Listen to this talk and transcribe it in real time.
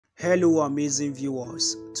Hello amazing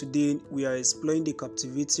viewers, today we are exploring the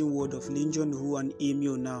captivating world of Junho and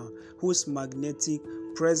Yoona, whose magnetic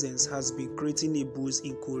presence has been creating a buzz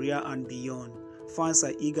in Korea and beyond. Fans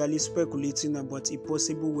are eagerly speculating about a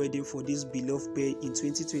possible wedding for this beloved pair in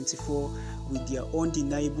 2024, with their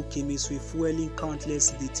undeniable chemistry fueling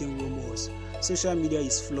countless dating rumors. Social media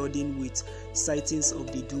is flooding with sightings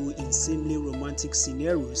of the duo in seemingly romantic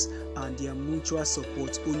scenarios, and their mutual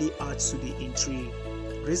support only adds to the intrigue.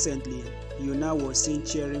 Recently, Yoona was seen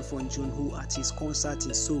cheering for Junho at his concert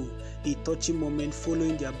in Seoul, a touching moment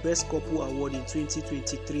following their Best Couple award in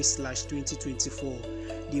 2023/2024.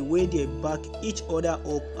 The way they back each other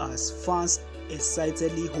up as fans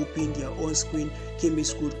excitedly hoping their on-screen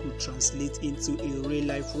chemistry could translate into a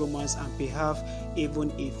real-life romance and perhaps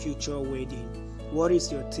even a future wedding. What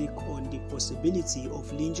is your take on the possibility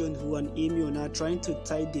of Junho and Yoona trying to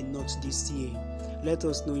tie the knot this year? Let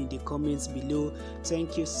us know in the comments below.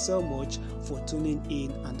 Thank you so much for tuning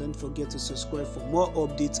in, and don't forget to subscribe for more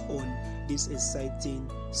updates on this exciting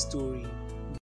story.